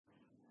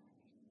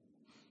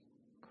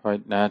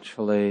quite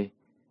naturally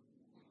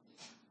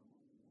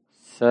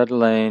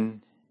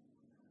settling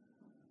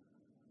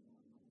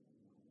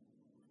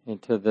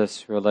into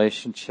this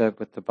relationship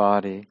with the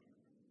body.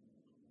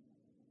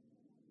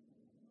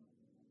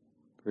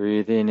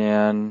 Breathing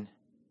in,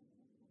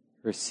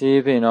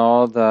 receiving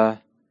all the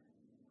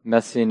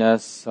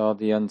messiness, all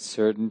the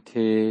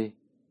uncertainty,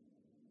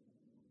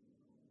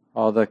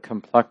 all the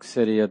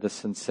complexity of the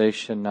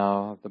sensation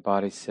now of the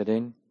body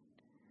sitting.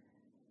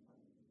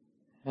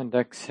 And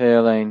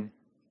exhaling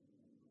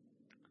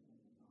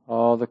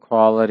all the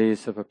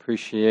qualities of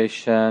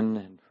appreciation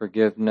and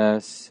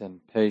forgiveness and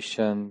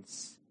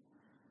patience,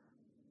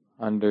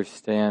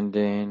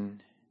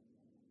 understanding,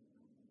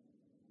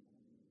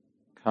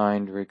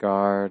 kind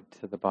regard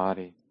to the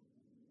body.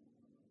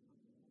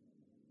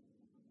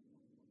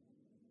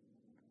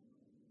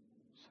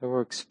 So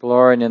we're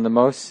exploring in the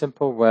most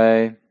simple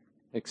way,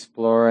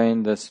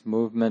 exploring this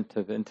movement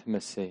of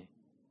intimacy,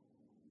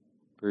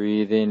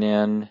 breathing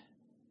in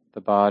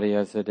the body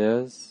as it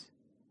is,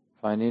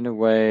 finding a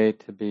way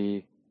to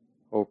be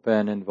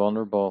open and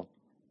vulnerable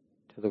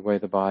to the way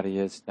the body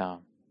is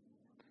now.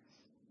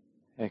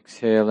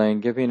 Exhaling,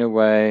 giving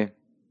away,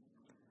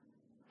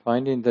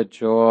 finding the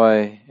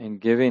joy in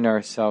giving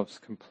ourselves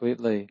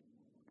completely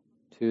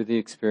to the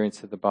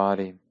experience of the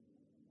body.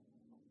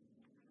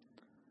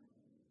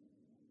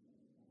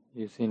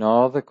 Using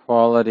all the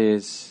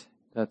qualities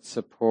that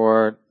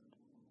support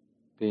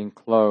being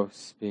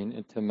close, being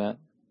intimate,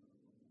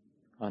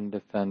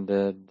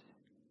 undefended.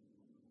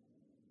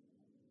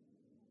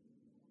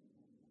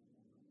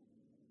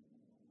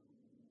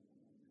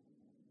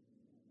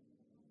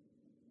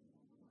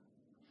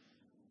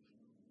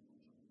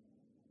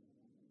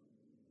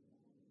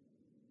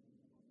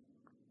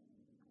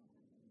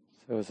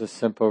 So as a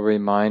simple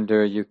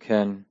reminder, you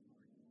can,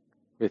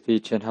 with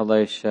each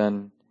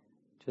inhalation,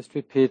 just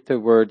repeat the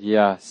word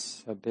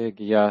yes, a big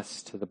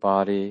yes to the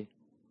body,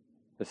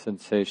 the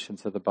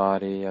sensations of the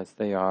body as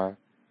they are.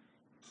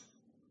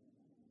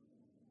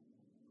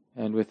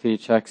 And with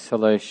each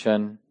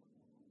exhalation,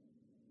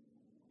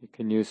 you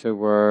can use a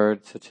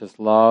word such as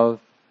love,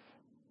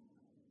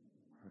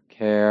 or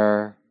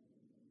care,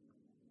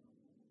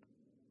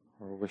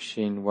 or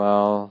wishing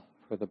well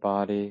for the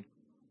body.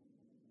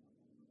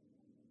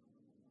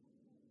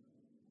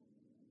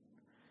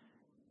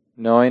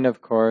 Knowing,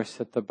 of course,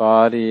 that the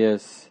body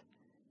is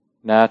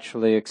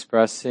naturally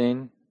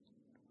expressing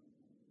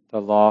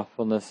the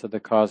lawfulness of the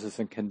causes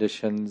and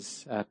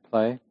conditions at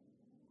play.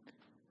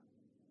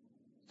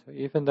 So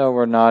even though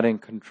we're not in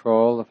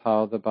control of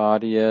how the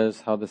body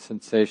is, how the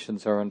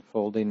sensations are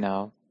unfolding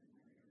now,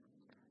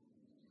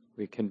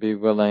 we can be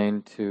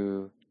willing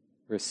to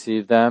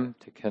receive them,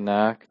 to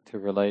connect, to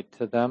relate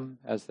to them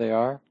as they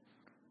are.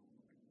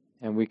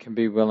 And we can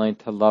be willing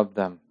to love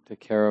them, to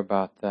care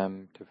about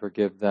them, to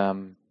forgive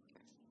them,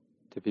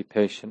 to be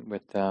patient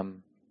with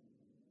them.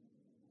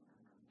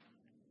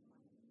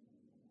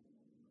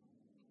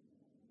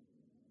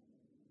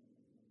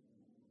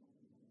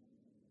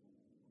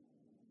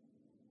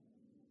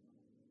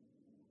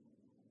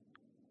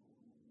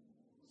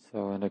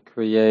 So in a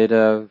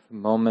creative,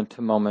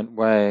 moment-to-moment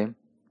way,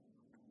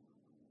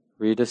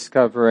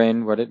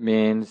 rediscovering what it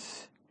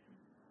means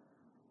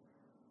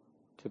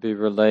to be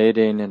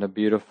relating in a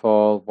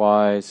beautiful,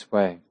 wise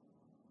way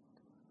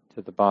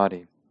to the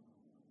body.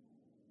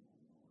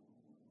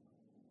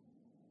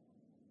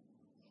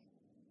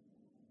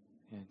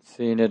 And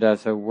seeing it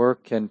as a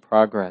work in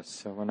progress.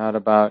 So we're not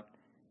about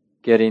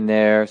getting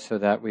there so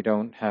that we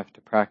don't have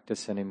to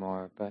practice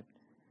anymore, but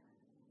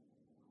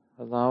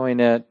allowing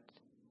it,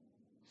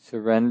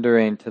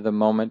 surrendering to the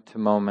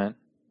moment-to-moment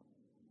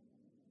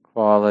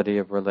quality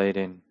of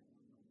relating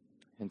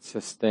and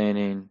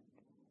sustaining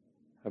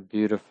a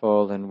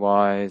beautiful and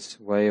wise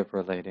way of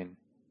relating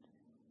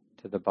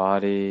to the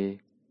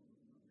body,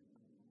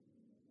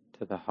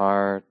 to the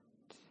heart,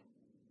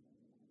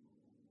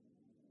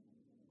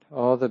 to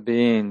all the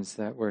beings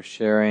that we're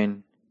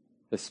sharing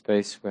the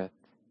space with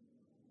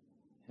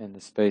and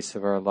the space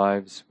of our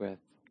lives with.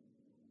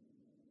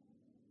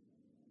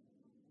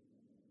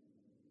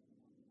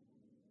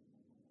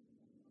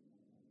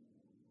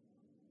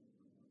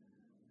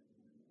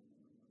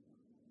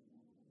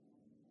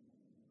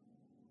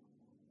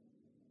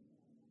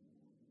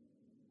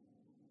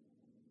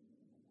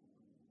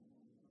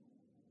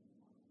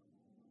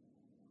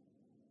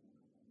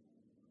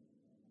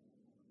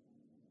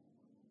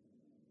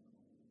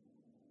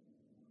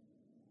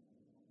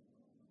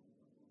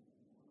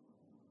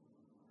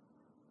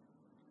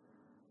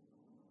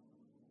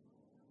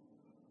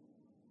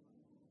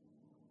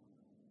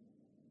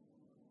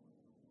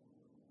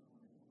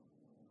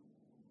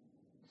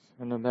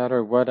 So no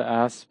matter what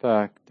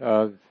aspect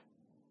of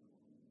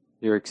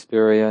your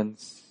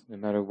experience, no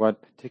matter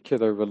what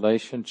particular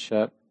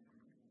relationship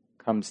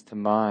comes to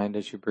mind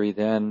as you breathe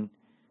in,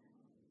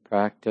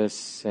 practice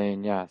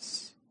saying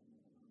yes.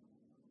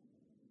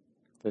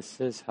 This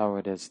is how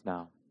it is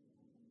now.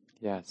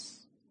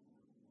 Yes.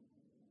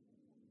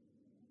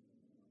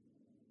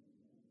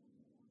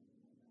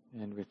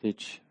 And with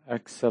each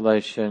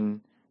exhalation,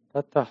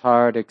 Let the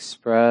heart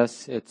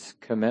express its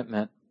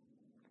commitment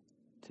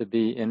to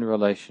be in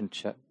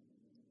relationship,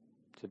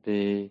 to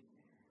be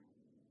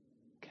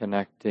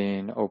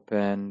connecting,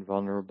 open,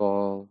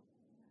 vulnerable,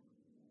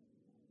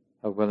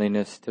 a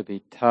willingness to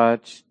be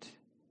touched,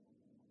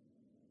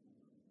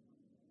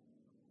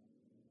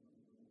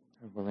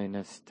 a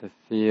willingness to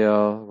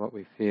feel what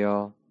we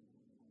feel,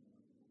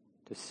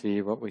 to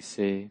see what we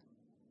see.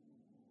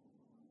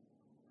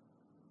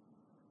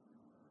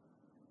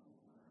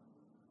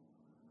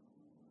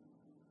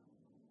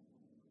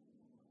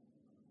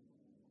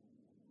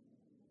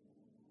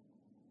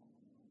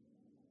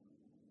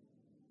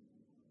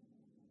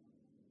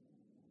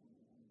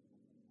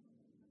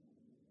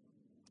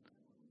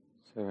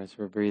 So as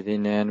we're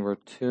breathing in, we're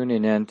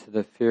tuning into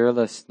the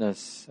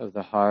fearlessness of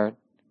the heart.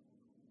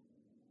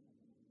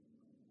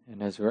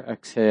 And as we're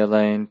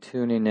exhaling,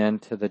 tuning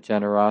into the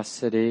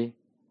generosity,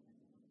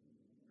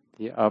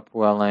 the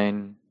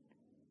upwelling,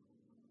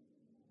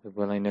 the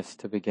willingness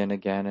to begin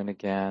again and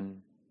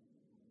again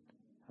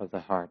of the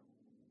heart.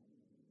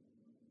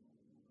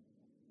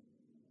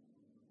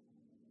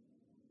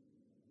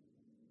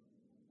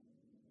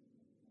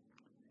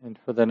 And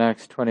for the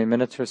next 20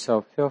 minutes or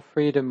so, feel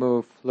free to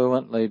move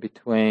fluently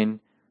between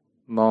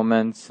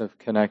moments of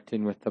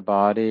connecting with the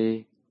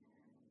body,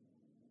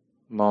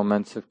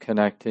 moments of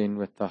connecting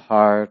with the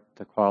heart,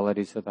 the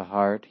qualities of the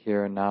heart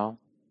here and now,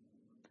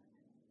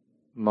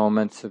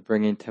 moments of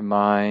bringing to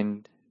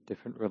mind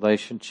different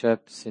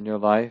relationships in your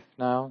life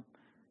now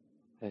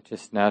that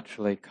just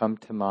naturally come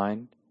to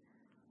mind,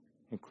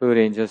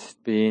 including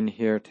just being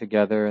here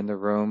together in the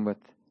room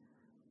with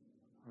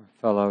our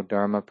fellow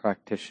Dharma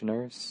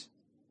practitioners.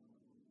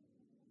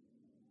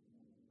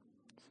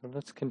 So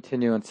let's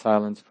continue in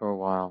silence for a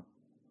while.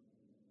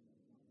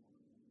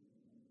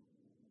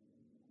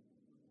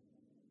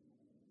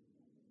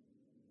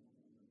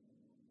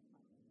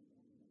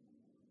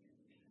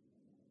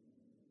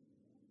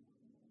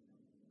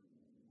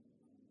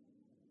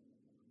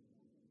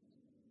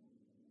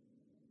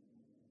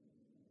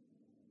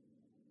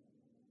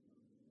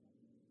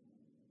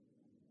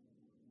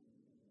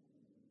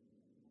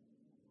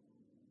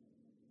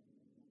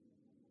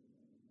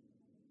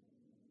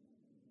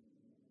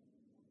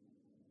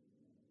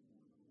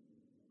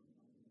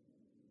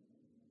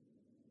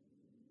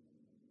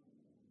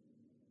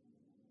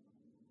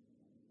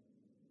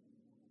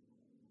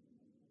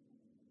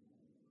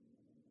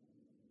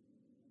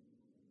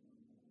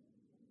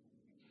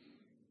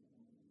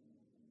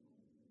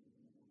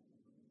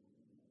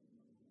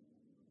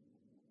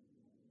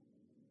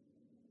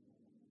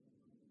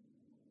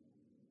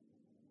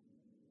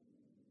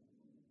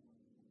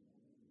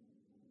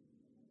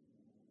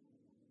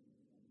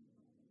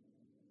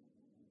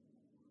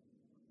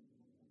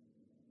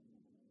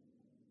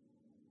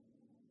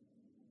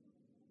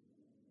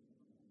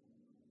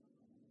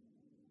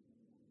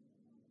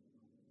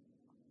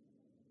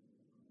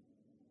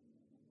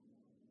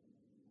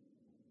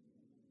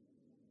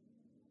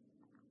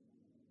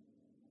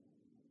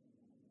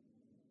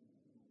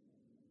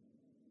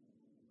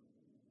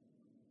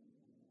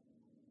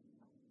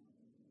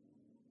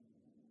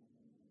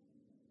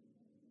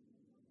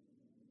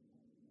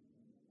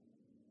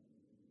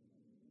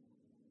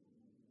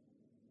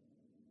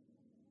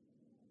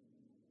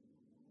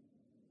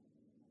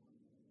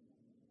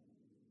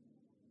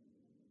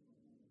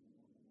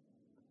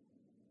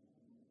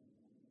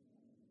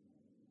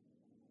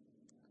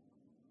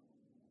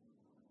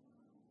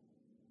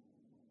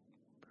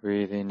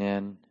 Breathing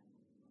in,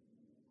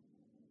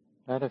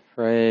 not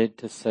afraid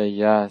to say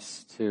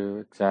yes to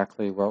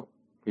exactly what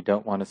we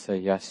don't want to say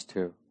yes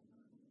to,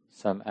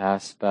 some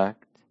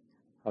aspect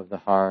of the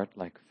heart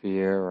like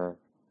fear or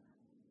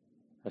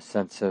a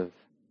sense of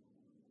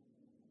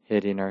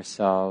hating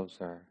ourselves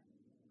or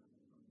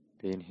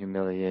being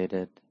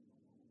humiliated.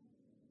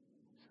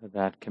 So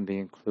that can be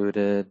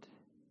included,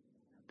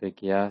 a big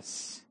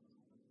yes.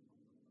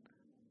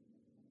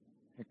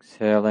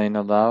 Exhaling,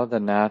 allow the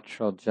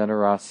natural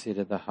generosity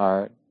of the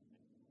heart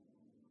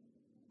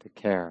to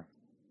care,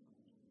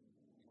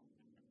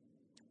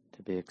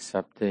 to be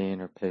accepting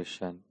or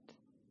patient,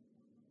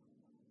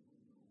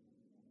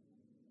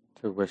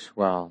 to wish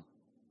well.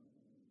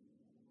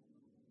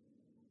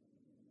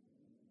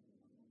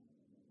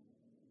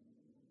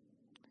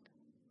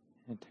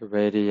 And to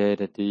radiate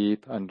a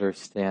deep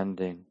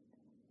understanding.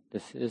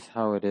 This is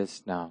how it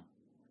is now.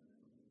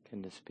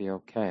 Can this be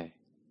okay?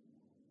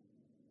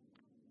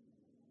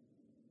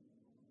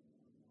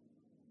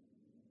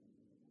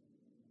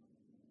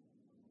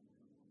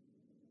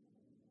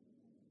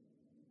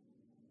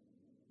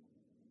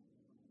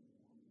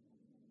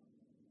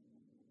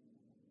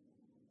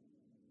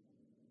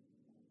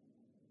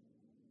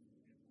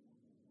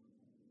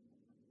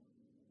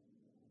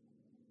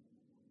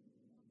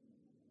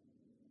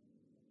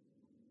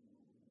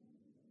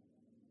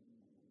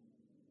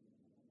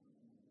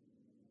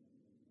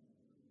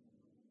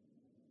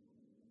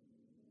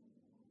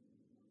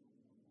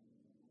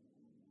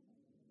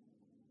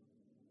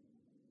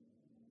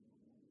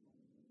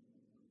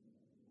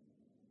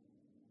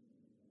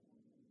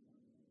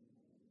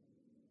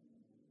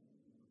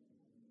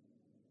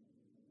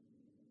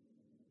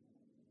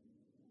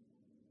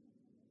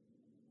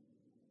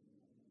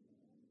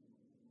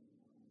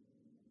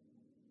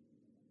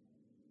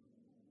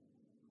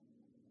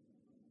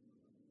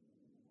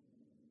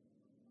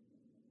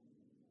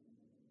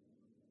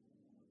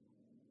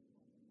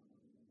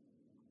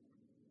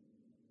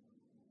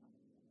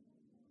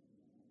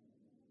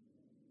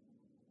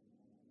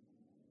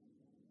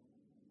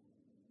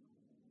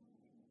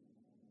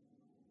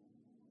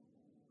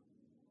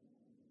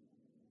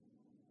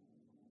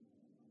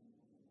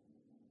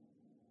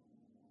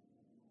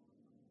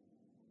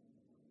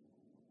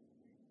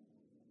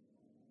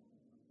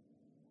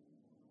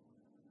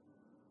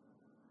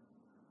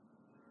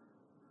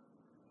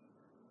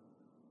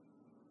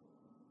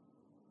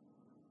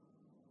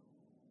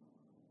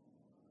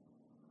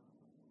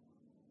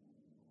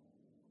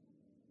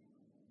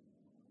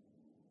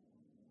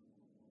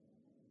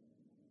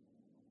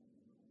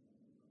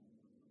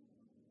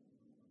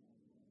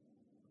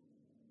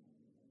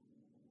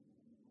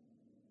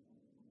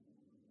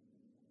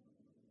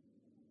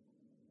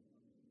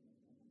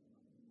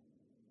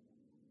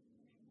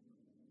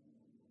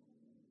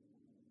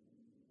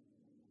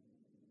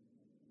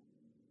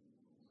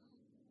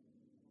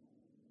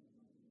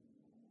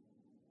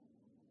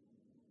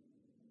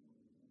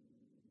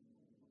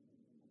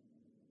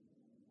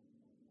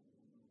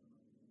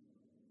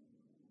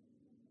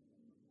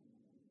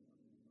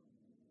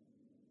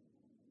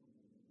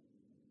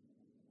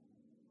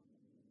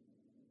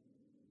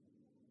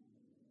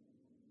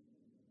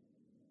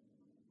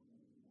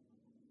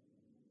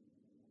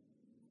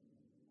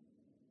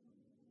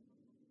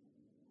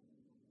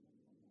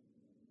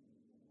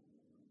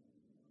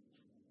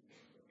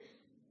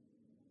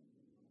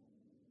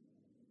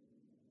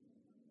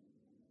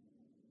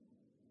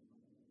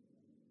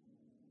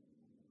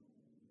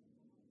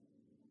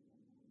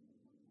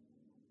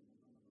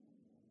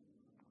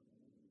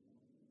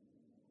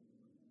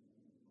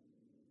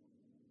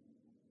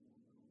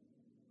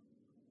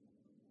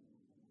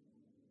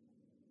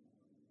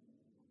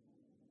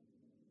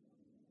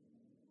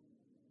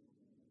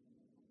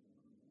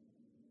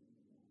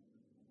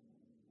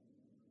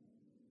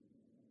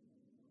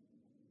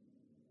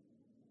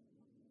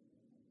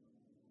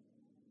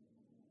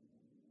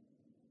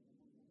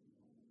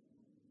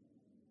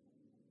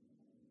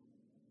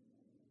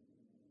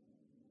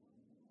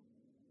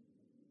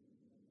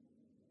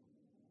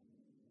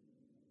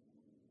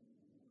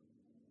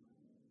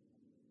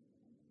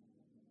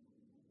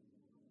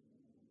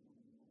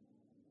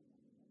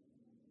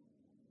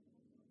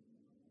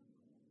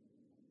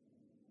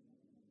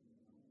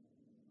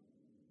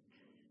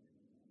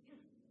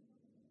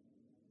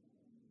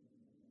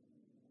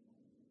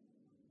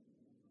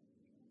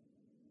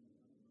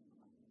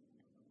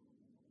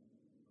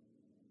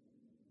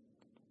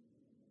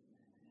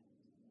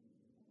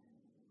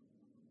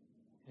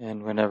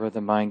 And whenever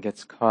the mind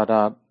gets caught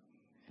up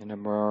in a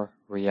more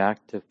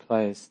reactive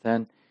place,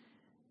 then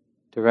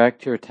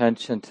direct your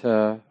attention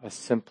to a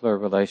simpler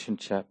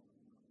relationship,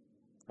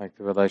 like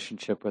the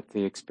relationship with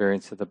the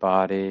experience of the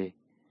body,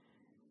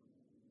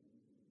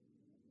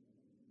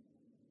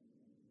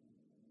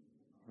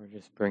 or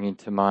just bringing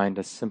to mind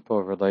a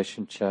simple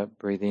relationship,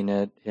 breathing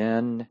it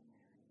in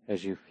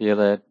as you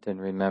feel it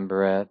and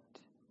remember it,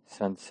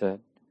 sense it.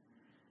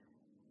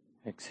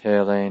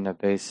 Exhaling a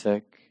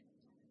basic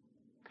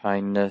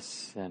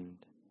kindness and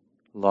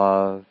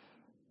love,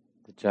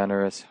 the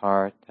generous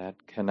heart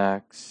that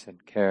connects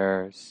and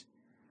cares,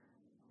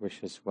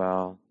 wishes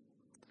well,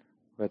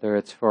 whether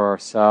it's for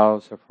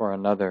ourselves or for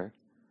another.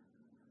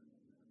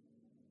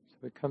 So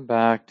we come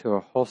back to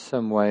a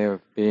wholesome way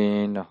of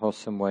being, a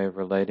wholesome way of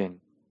relating.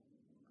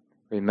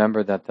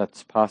 Remember that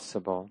that's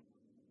possible.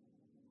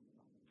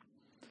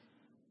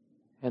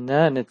 And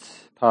then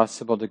it's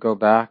possible to go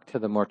back to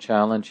the more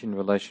challenging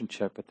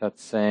relationship with that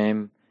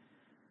same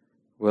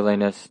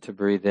willingness to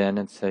breathe in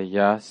and say,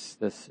 yes,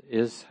 this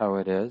is how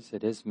it is.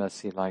 It is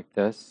messy like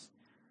this.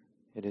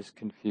 It is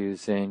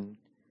confusing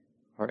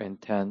or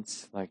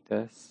intense like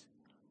this.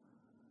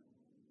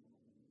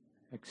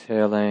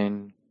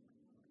 Exhaling,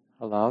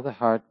 allow the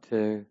heart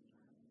to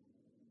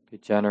be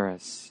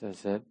generous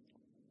as it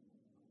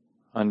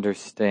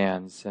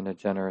understands in a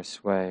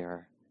generous way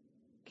or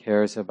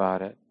cares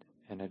about it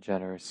in a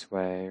generous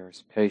way or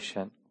is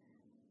patient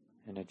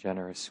in a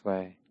generous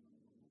way.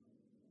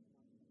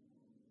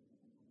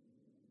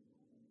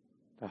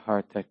 The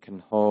heart that can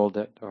hold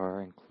it or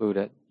include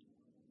it.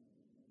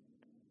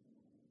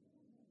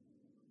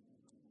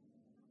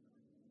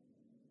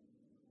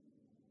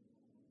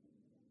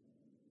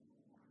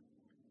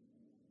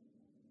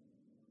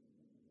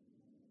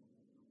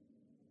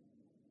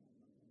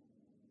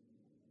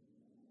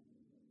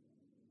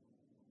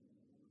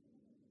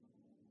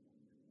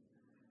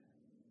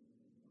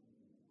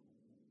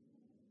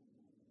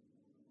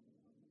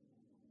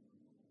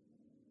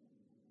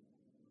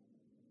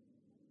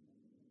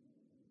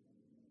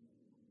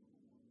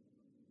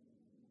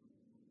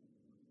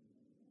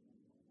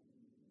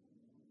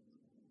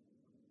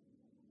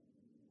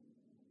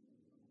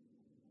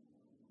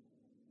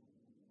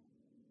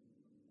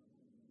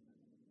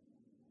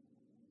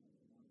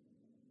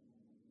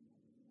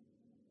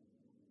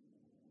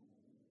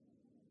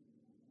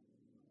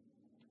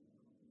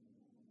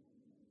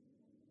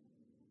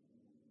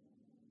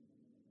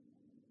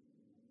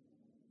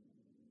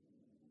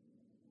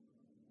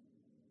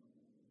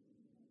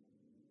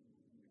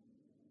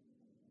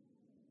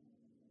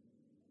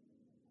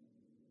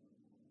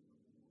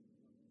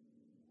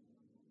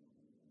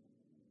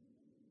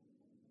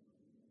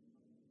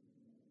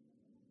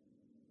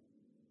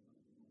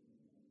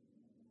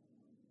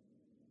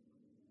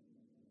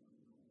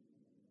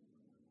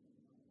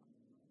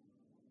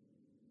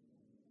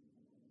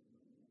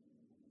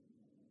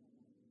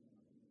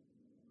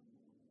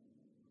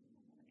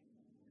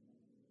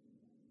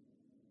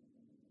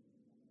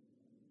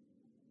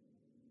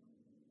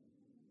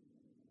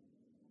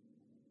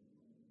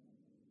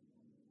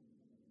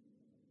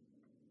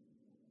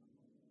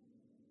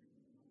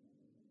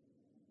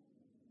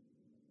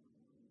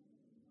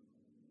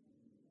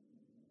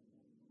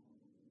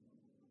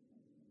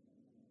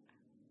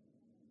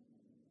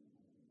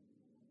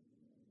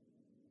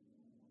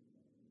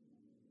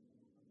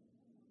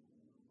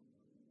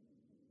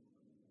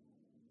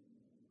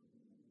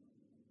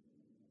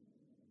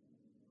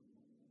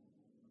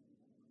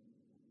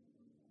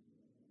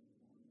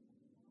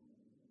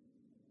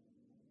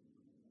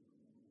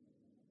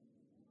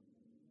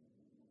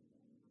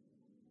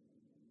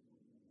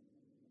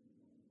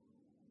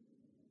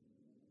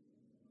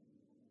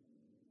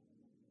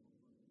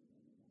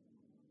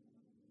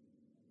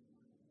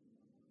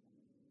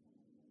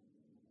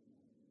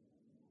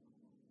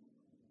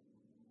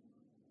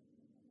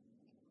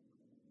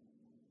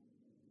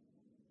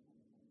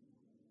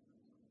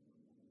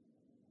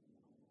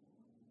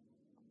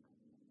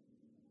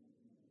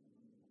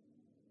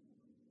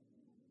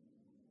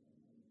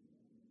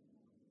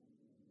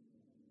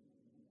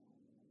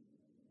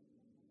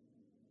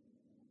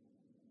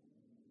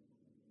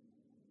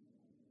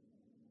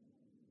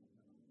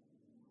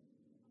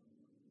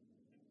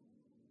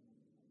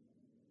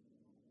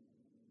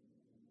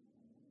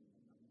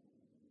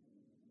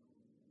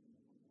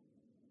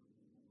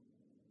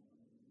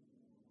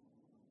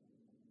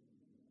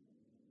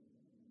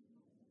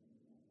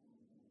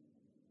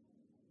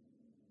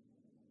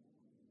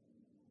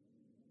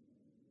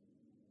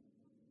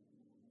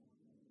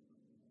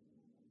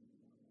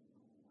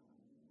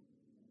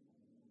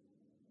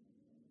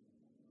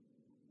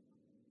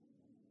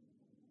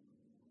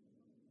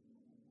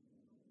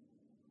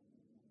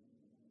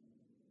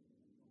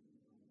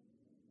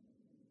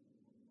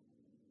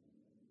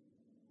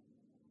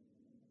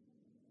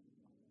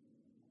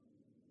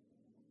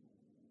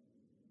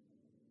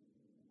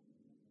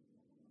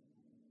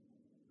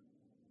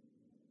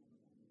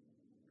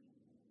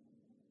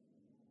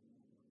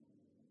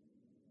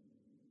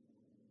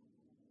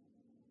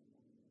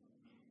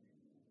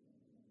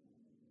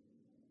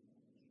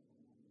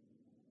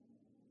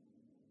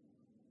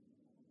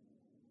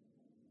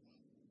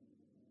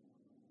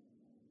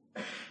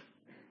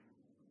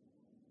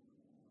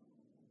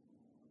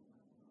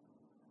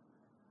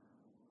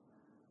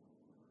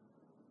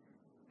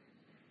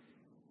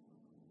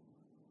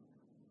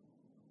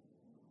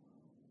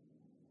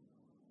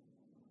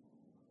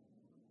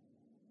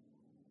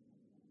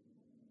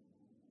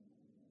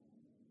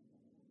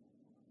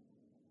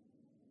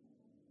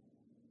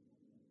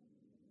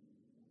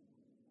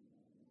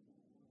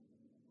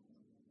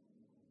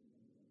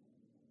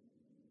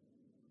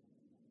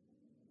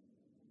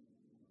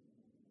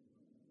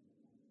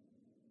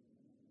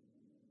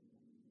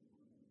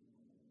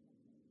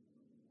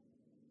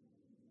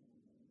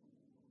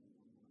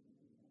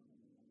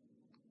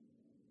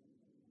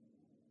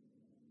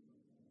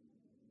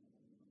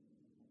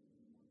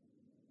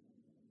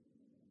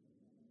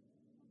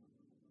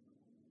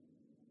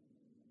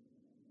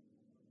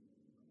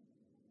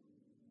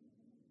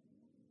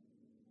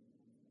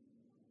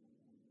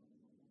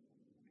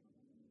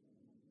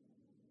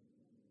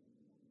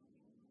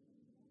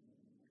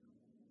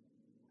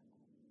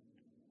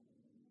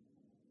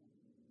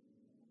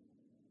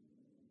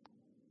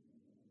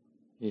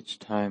 Each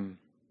time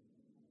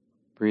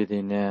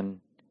breathing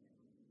in,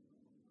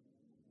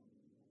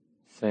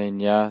 saying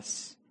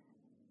yes,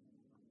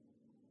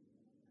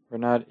 we're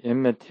not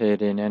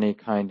imitating any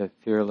kind of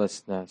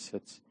fearlessness.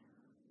 It's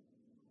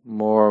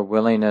more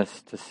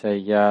willingness to say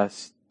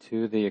yes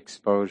to the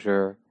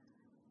exposure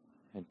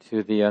and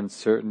to the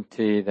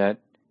uncertainty that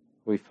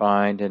we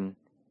find in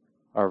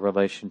our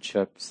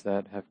relationships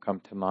that have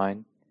come to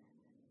mind,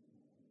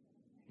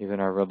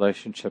 even our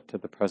relationship to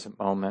the present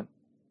moment.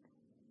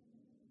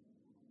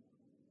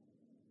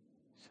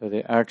 So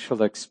the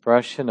actual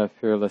expression of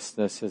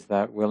fearlessness is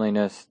that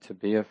willingness to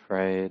be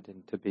afraid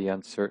and to be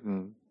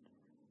uncertain,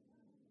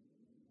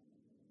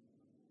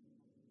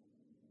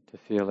 to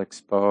feel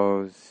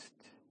exposed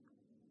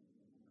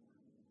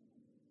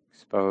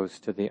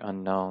to the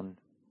unknown.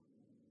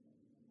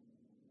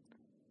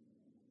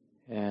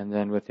 And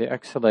then with the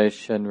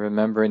exhalation,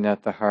 remembering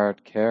that the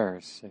heart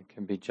cares and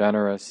can be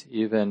generous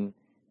even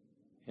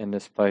in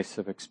this place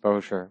of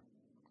exposure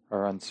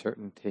or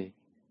uncertainty.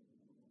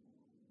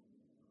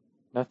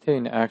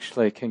 Nothing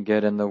actually can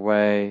get in the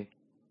way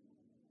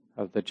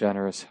of the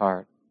generous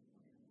heart.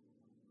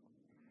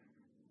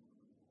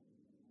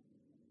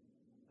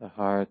 The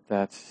heart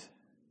that's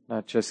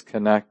not just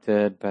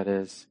connected, but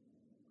is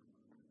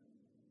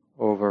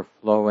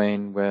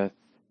overflowing with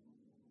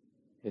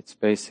its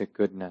basic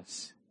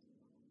goodness.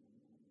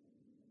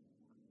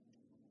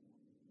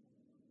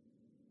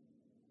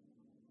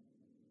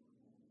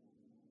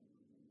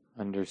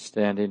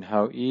 Understanding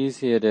how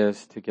easy it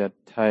is to get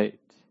tight,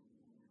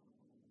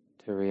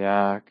 to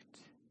react.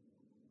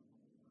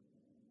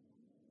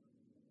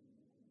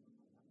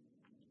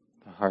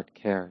 The heart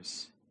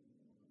cares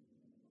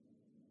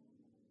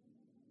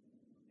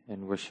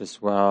and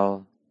wishes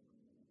well,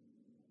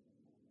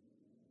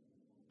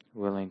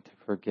 willing to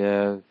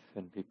forgive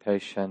and be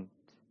patient.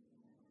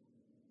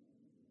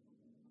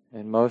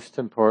 And most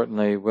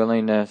importantly,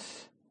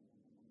 willingness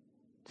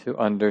to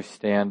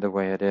understand the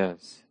way it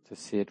is, to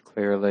see it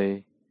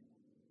clearly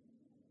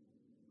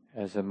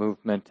as a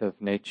movement of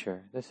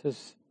nature. This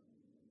is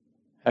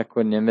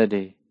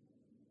equanimity.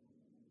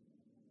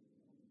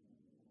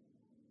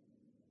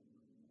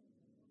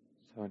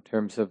 So in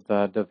terms of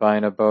the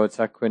divine abodes,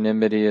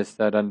 equanimity is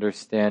that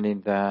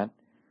understanding that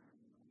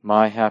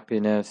my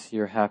happiness,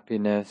 your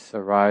happiness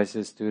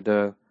arises due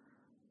to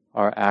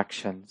our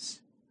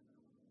actions,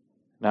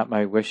 not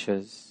my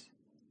wishes.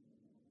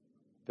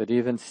 But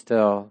even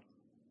still,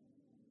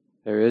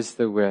 there is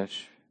the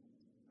wish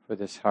for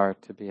this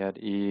heart to be at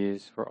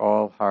ease, for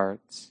all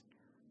hearts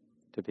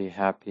to be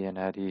happy and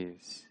at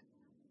ease,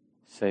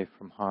 safe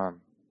from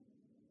harm.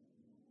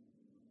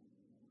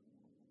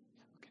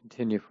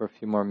 Continue for a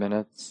few more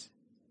minutes.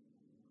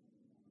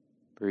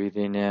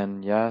 Breathing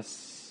in,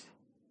 yes.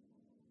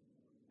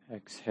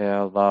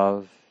 Exhale,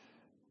 love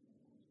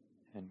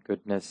and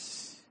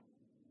goodness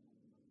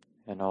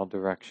in all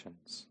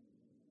directions.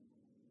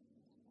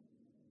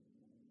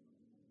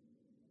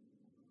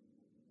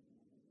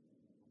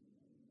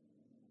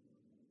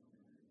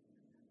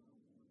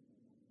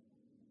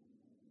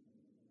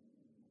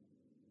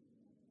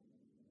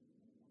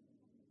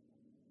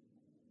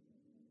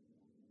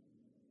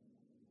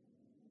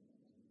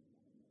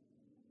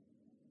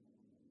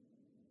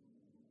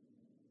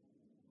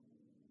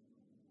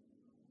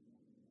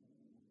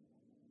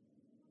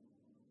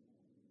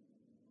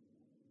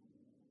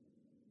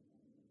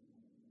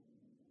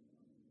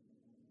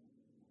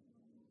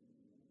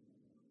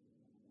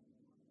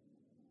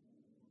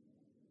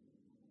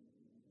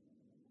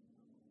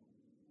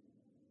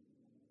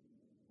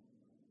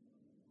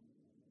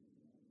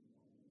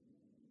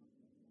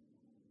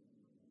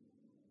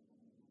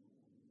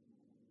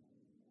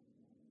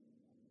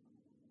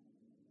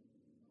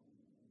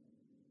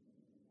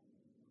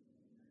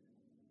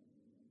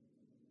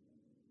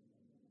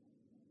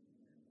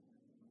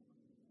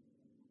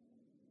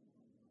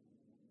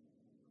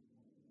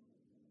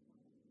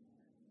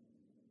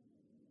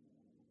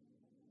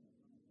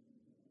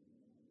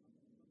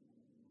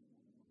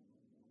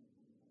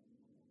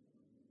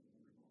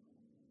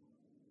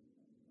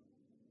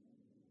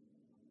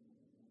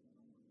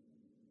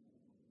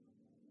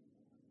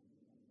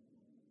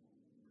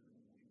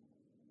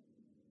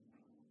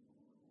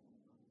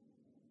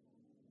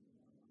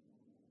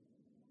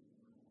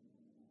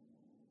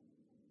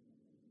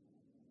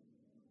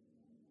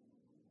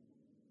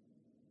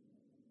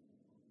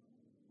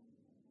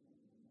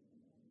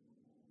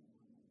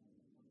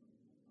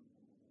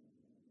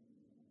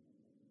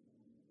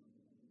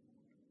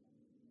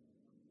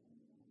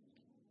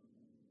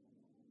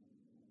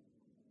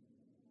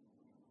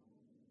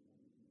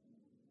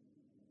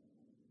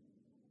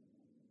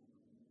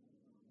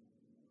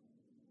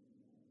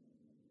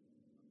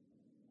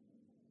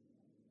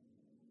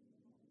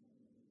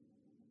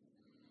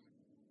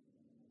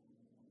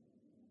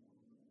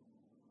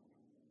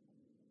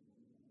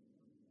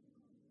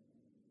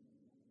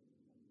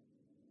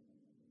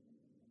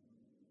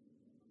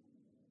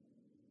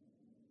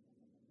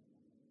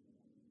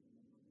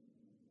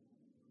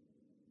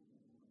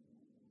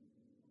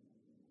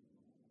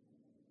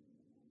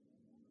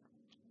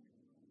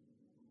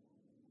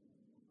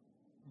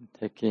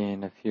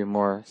 Taking a few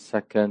more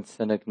seconds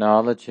and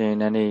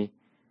acknowledging any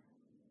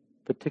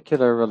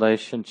particular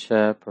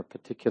relationship or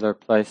particular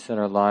place in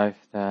our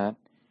life that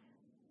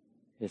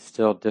is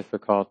still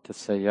difficult to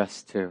say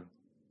yes to,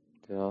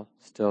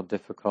 still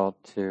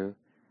difficult to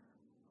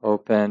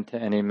open to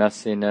any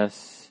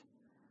messiness,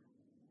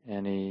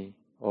 any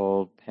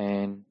old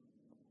pain,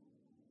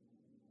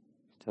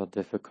 still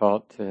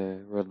difficult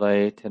to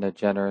relate in a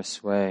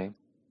generous way.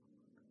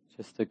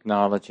 Just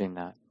acknowledging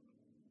that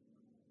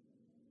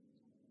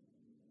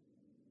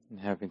and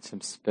having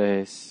some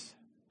space,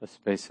 a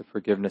space of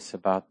forgiveness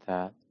about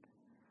that.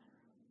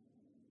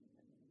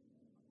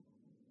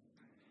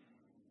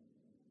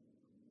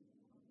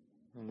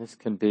 And this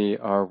can be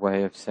our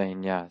way of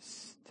saying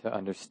yes, to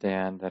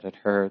understand that it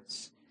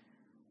hurts,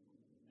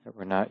 that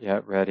we're not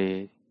yet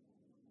ready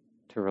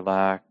to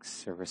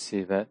relax or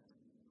receive it,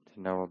 to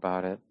know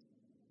about it.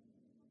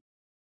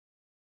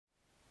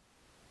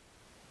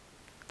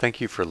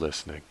 Thank you for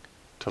listening.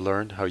 To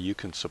learn how you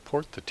can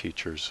support the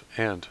teachers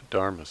and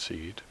Dharma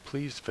Seed,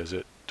 please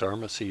visit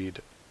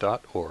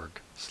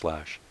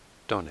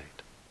dharmaseed.org/donate.